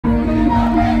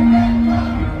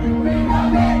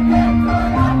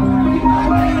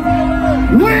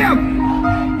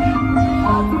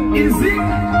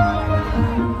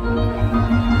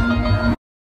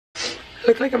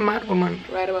like a mad woman.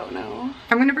 Right about now.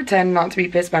 I'm gonna pretend not to be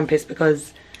pissed, but I'm pissed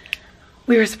because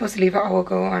we were supposed to leave an hour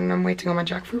ago and I'm waiting on my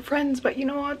jackfruit friends, but you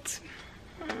know what?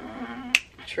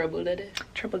 Trouble did it.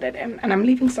 Trouble did it. And I'm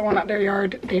leaving someone at their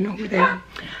yard. They know who they are.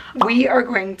 We are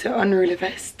going to Unruly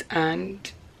Fest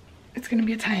and it's gonna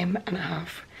be a time and a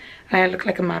half. And I look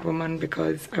like a mad woman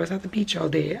because I was at the beach all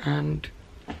day and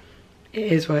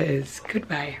it is what it is.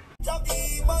 Goodbye.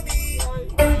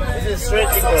 This is straight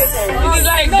to go. It's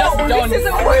like just done. This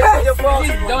isn't worth it.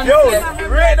 Done. Yo,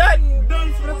 ready that?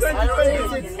 Done for the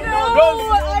 2026. Done.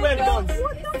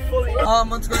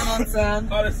 What's going on, Sam?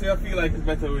 Honestly, I feel like it's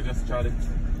better we just tried it.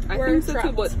 I think so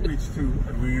too, but Reach 2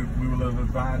 and we will have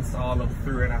advanced all of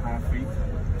 3.5 feet.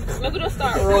 we're gonna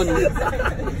start running.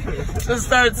 Just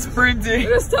start sprinting. We're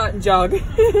gonna start jog.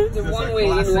 The one way in,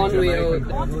 one way out. I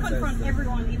want to confront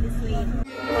everyone in this lane.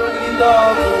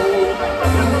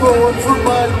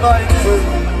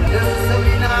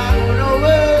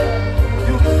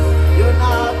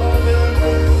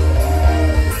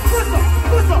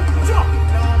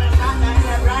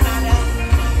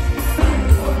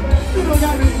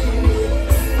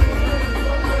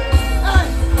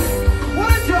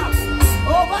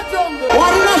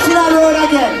 What national road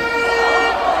again?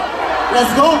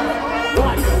 Let's go.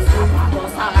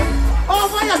 Oh,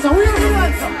 my God, we are the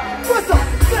answer. What's up?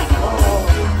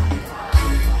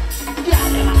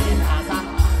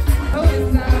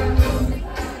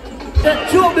 The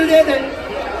jubilated.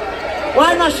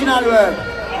 Why national road?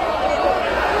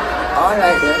 All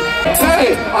right, then.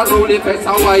 Hey, Unruly Fest,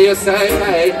 how are you say?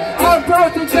 Hey, I'm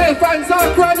proud to J fans,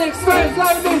 our chronic fans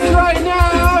like this right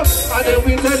now. And then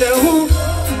we tell them who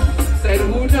said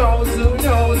who knows, who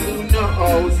knows, who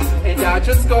knows. And I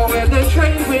just go where the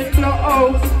train wind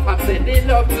blows. I'm sending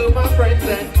love to my friends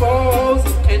and foes.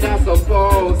 And I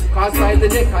suppose, cause by the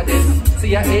decadence,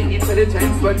 CIA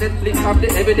intelligence when they flick up the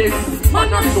evidence.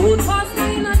 Man, I'm soon.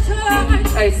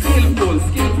 Hey, skillful,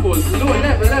 low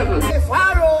level.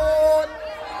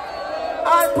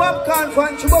 All popcorn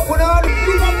fan, Chibokuna,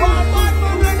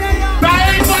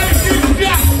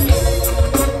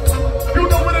 You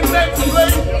know what it's like to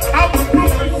lay out the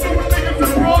Brooklyn, super niggas in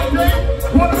broad day.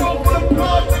 Wanna go for the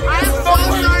blood? I'm so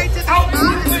sorry to out the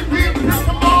Brooklyn, we bring them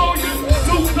all, you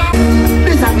two-top.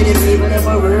 this how many people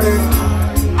ever heard.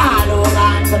 All hold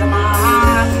on to the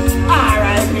man.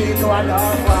 R.I.P. to a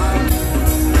loved one.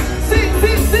 Sing.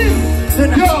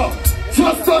 Yo,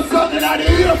 just us something at the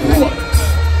airport.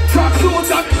 Truck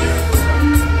shoes on me.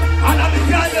 And I'm the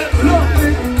guy that love me.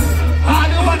 I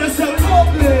don't wanna say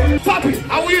lovely. Papi,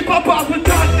 and we pop off and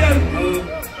talk them.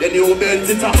 The new Benz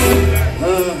it up.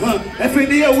 Every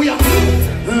day we are.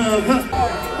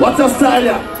 What's your style,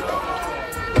 yeah?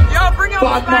 Yo, bring out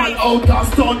Bad man out of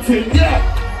stunting, yeah.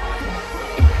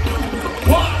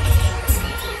 1,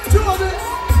 2 of it.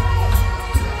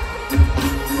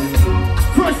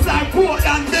 First time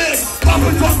Portland day.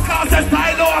 Papa just cast a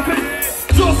style off it.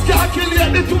 Just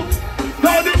calculate the two.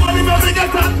 Now the money never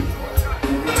get on.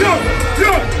 Jump.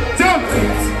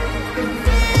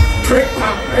 Brick,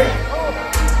 pam, brick.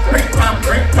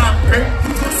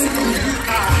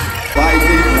 Why is it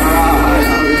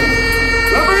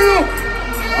let me look.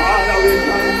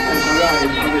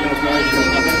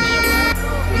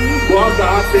 Walk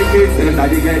out the kitchen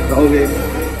and you get going.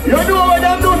 You know what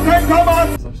them do, St.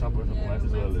 Thomas? Some shoppers might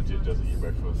as well legit just eat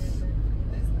breakfast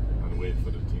and wait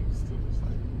for the things to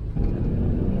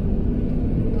decide.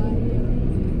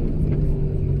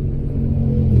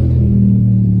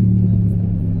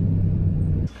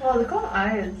 Oh, look at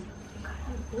eyes.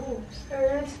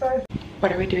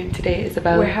 What are we doing today,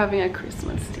 Isabel? We're having a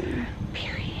Christmas tea.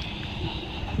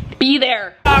 Period. Be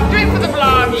there. Do it for the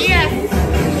vlog, yes.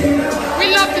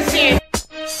 We love to see it.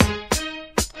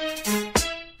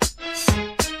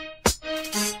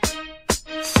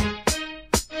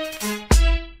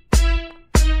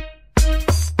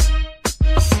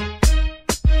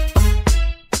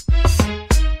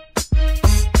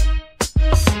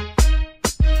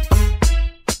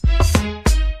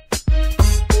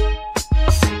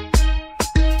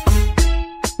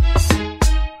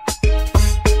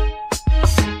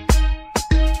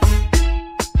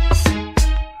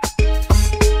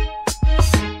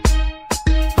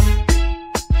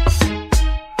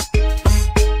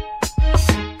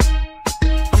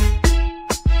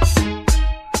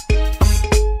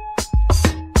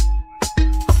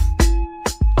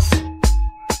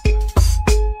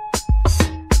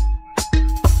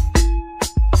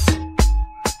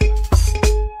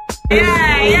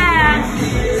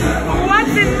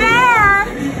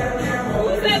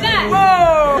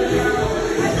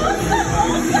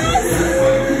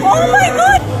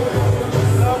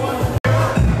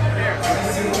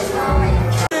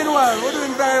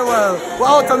 sorrel. We're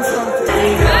out on something.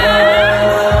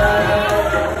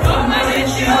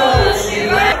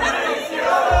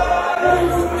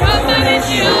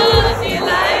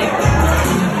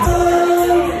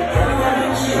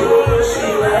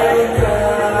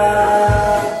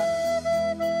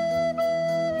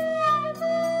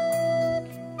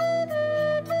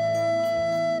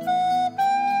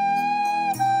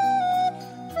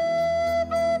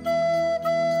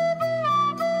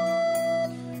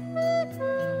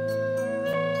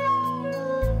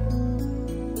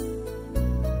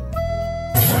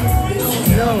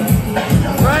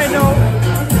 Right now.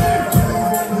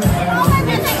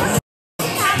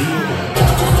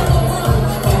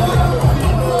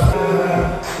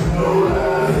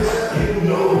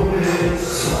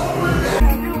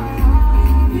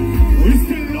 We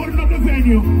still loading up the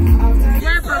venue.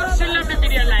 Where from? She love the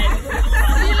video live.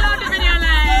 She love the video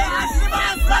live.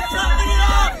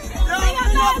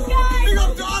 Big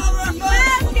up to all of our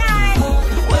fans.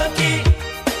 Work it.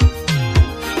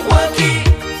 Work it.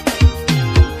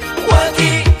 Work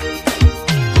it.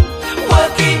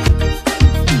 Work it.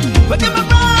 Work it, my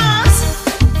boss.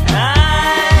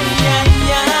 Ay,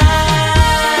 ay, ay.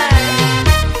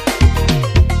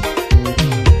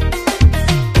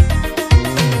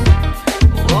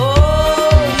 Oh,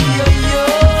 yo, yo.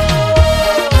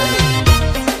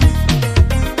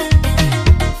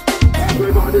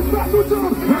 Everybody's back to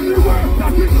talk. Everywhere,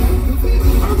 back it.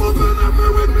 I'm up and up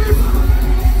with me.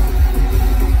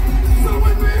 So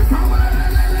when we come,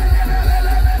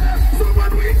 so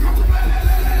when we come,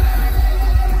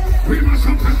 we must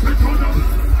up and take on them.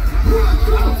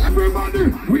 Everybody,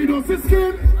 we don't see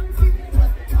skin.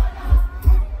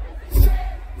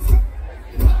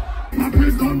 My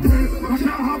place don't pay, I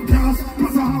can't have gas,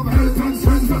 cause I have health and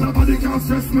strength and nobody can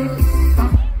stress me.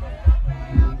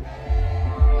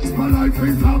 My life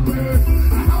is happy,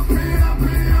 happy,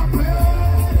 happy, happy.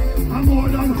 I'm more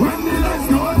than when the lights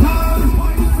go down.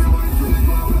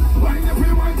 When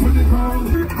everyone to the ground,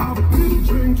 we have been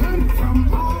drinking from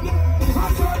morning.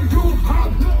 That's why you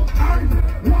have and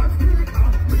what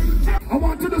I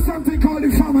want to do something called the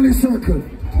family circle.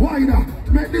 Wider,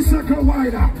 make the circle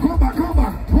wider. Go back,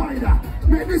 wider.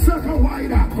 Make the circle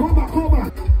wider. Go back.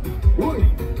 Boy,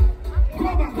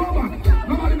 go back.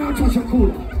 Nobody now touch your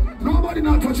cooler. Nobody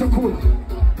now touch your cooler.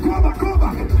 Go back.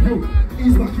 You,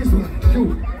 ease back. You,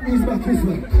 ease back.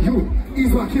 You,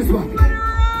 ease back.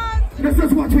 This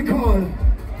is what we call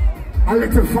a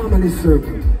little family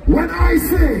circle. When I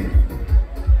say,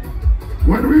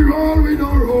 when we roll, we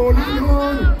don't roll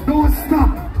alone. Don't stop.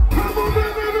 Come on, baby.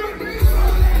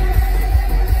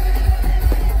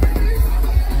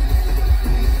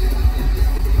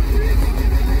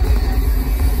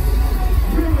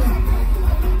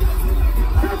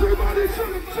 Everybody jump.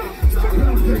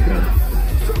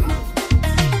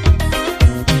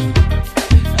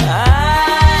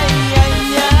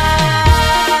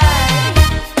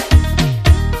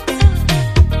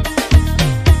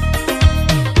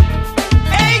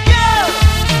 Hey girl,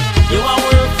 you want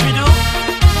work to do?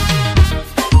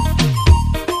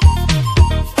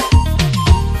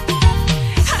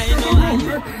 I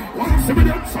know. Once a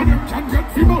minute, so them can get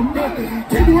the number.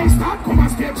 Till you start, come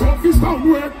and skate off his down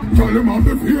work. Tell them on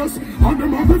the face, and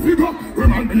them on the figure.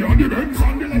 Remind me on the bench,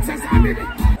 on the Lexus, and the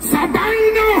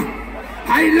Sabina.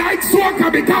 I like soca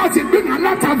because it brings a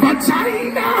lot of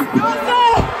vagina.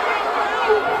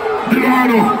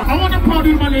 Delano, I want to party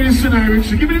with my ladies tonight,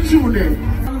 Richie. Give me the tune there.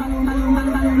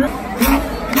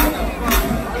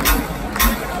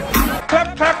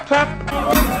 Clap.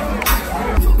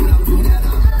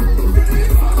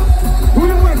 Who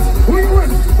you with?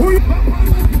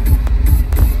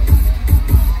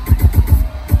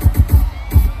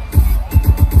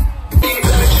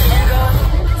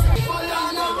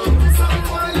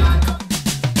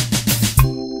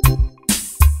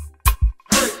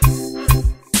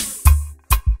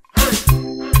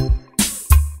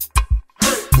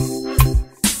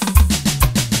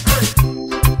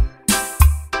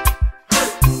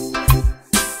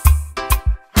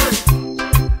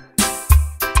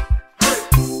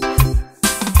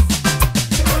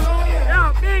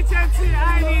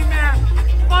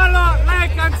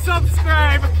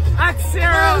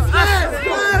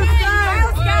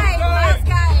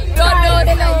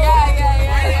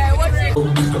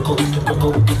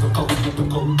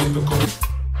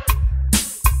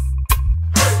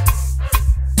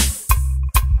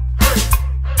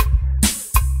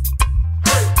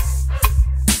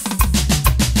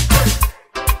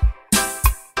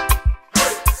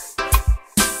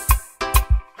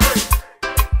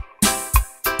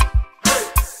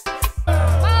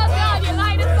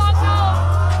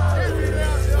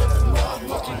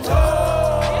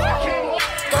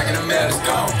 let's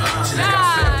go.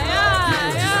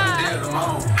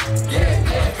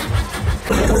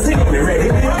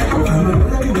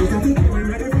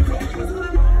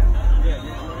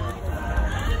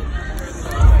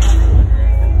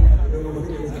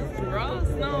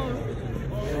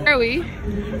 Where are we?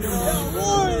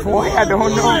 Boy, I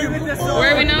don't know.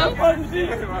 Where are we now?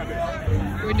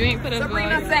 We're doing it for the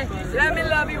vlog. Let me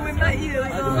love you with my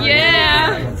ears.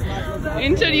 Yeah!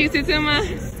 Introduce you to my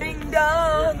Ding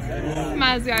dong.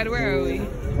 Mascot. Where are we?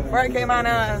 Work came on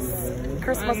us.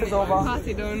 Christmas is over.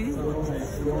 Party done.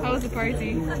 How was the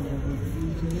party?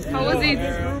 How was it?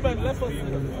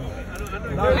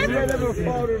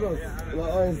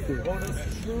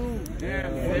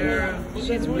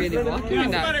 She's really walking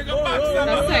with that.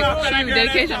 That's like true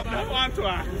dedication.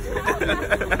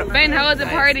 Ben, how was the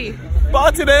party?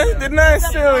 Party there, did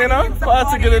nice too, you know?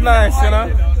 Party get it nice, you know?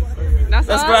 That's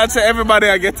glad to everybody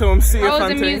I get to see how was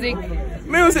the music?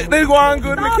 Music, they go on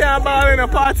good, we can't ball in a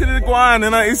party, they go on, you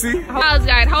know, you see? How's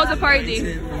that? How was the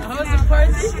party? How was the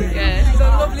party? Yeah. It's a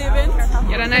lovely event.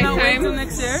 You had a nice time? Till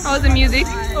next year. How was the music?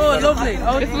 Oh, lovely.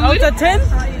 The food? Out of 10?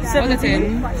 Out of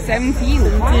 10?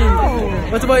 17.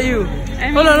 Wow. What about you?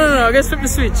 Hold on, no, I guess flip the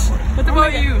switch. What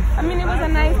about you? I mean, it was a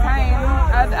nice time.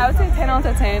 I would say 10 out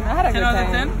of 10. I had a good time.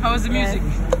 10 out of 10? How was the music?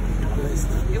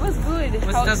 It was good.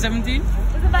 Was it a 17?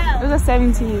 It was a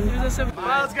 17.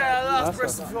 Last guy, last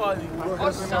person for you.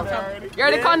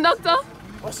 You're the conductor?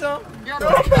 What's up?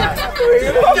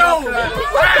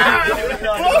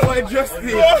 Boy,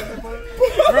 Justin.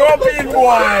 Rapping,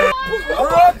 boy.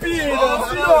 Rapping.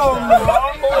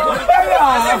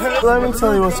 Let me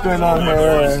tell you what's going on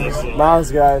here,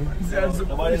 Miles guy.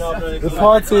 The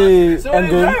party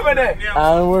ended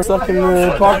and we're stuck in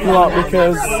the parking lot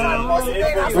because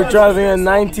we're driving a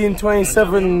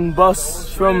 1927 bus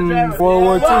from World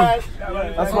War II.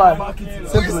 That's why,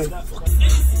 simply.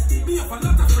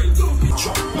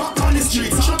 Shot on the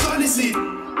street, shot on the seat.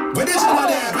 Where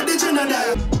did you know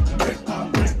there?